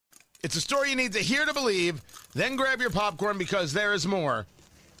It's a story you need to hear to believe. Then grab your popcorn because there is more.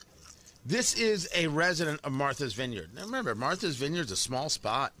 This is a resident of Martha's Vineyard. Now remember, Martha's Vineyard is a small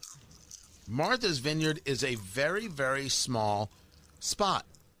spot. Martha's Vineyard is a very, very small spot.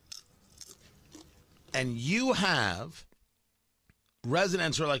 And you have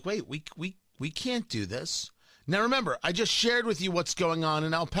residents who are like, wait, we can't do this. Now remember, I just shared with you what's going on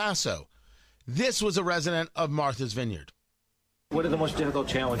in El Paso. This was a resident of Martha's Vineyard. What are the most difficult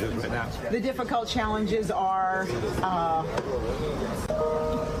challenges right now? The difficult challenges are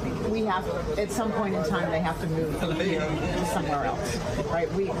we have, at some point in time, they have to move from here to somewhere else,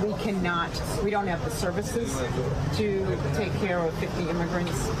 right? We don't have the services to take care of 50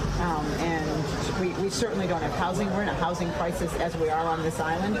 immigrants, and we certainly don't have housing. We're in a housing crisis as we are on this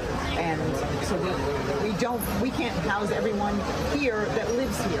island, and so we can't house everyone here that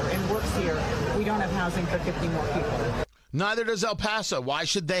lives here and works here. We don't have housing for 50 more people. Neither does El Paso. Why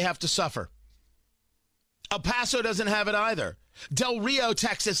should they have to suffer? El Paso doesn't have it either. Del Rio,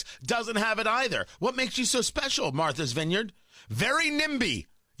 Texas doesn't have it either. What makes you so special, Martha's Vineyard? Very NIMBY.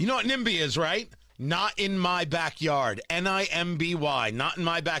 You know what NIMBY is, right? Not in my backyard. NIMBY. Not in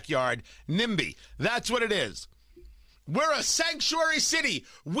my backyard. NIMBY. That's what it is. We're a sanctuary city.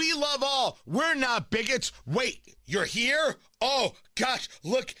 We love all. We're not bigots. Wait, you're here? Oh, gosh,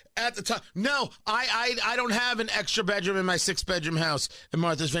 look at the top. No, I don't have an extra bedroom in my 6-bedroom house in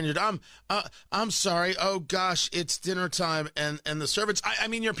Martha's Vineyard. I'm sorry. Oh, gosh, it's dinner time, and the servants, I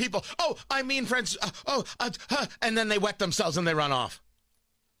mean your people. Oh, I mean friends. And then they wet themselves and they run off.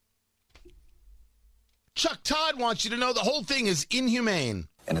 Chuck Todd wants you to know the whole thing is inhumane.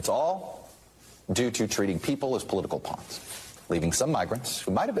 And it's all due to treating people as political pawns, leaving some migrants who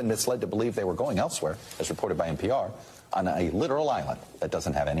might have been misled to believe they were going elsewhere, as reported by NPR, on a literal island that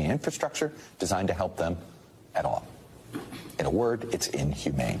doesn't have any infrastructure designed to help them at all. In a word, it's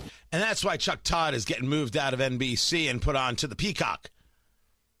inhumane. And that's why Chuck Todd is getting moved out of NBC and put on to the Peacock.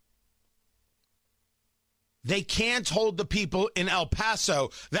 They can't hold the people in El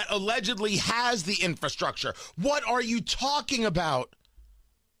Paso that allegedly has the infrastructure. What are you talking about?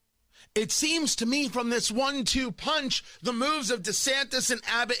 It seems to me from this 1-2 punch, the moves of DeSantis and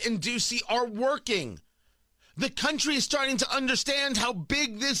Abbott and Ducey are working. The country is starting to understand how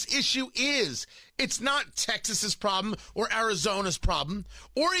big this issue is. It's not Texas's problem or Arizona's problem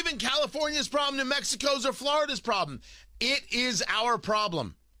or even California's problem, New Mexico's or Florida's problem. It is our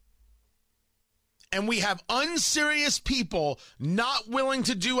problem. And we have unserious people not willing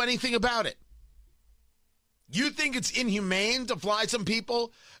to do anything about it. You think it's inhumane to fly some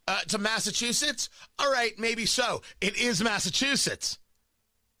people to Massachusetts? All right, maybe so. It is Massachusetts.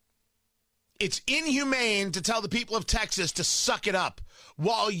 It's inhumane to tell the people of Texas to suck it up,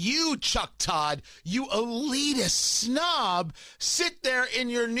 while you, Chuck Todd, you elitist snob, sit there in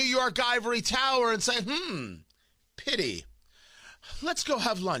your New York ivory tower and say, pity. Let's go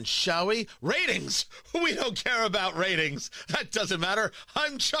have lunch, shall we? Ratings. We don't care about ratings. That doesn't matter.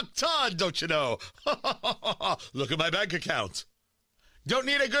 I'm Chuck Todd, don't you know? Look at my bank account. Don't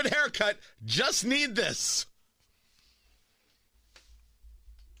need a good haircut. Just need this.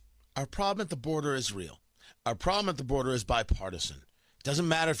 Our problem at the border is real. Our problem at the border is bipartisan. Doesn't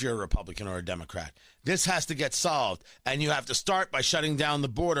matter if you're a Republican or a Democrat. This has to get solved, and you have to start by shutting down the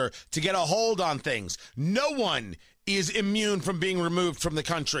border to get a hold on things. No one is immune from being removed from the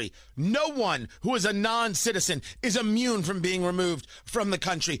country. No one who is a non-citizen is immune from being removed from the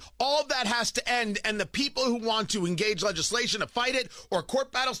country. All that has to end, and the people who want to engage legislation to fight it or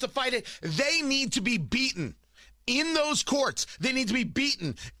court battles to fight it, they need to be beaten. In those courts, they need to be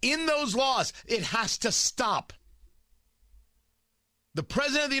beaten. In those laws, it has to stop. The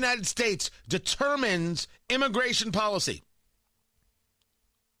President of the United States determines immigration policy.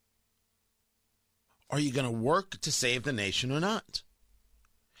 Are you going to work to save the nation or not?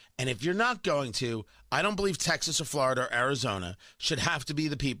 And if you're not going to, I don't believe Texas or Florida or Arizona should have to be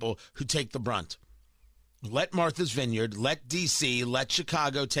the people who take the brunt. Let Martha's Vineyard, let D.C., let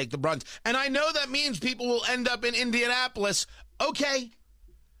Chicago take the brunt. And I know that means people will end up in Indianapolis. Okay,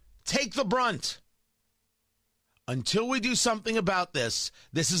 take the brunt. Until we do something about this,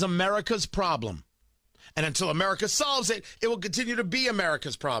 this is America's problem. And until America solves it, it will continue to be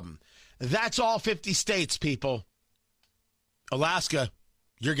America's problem. That's all 50 states, people. Alaska,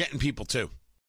 you're getting people too.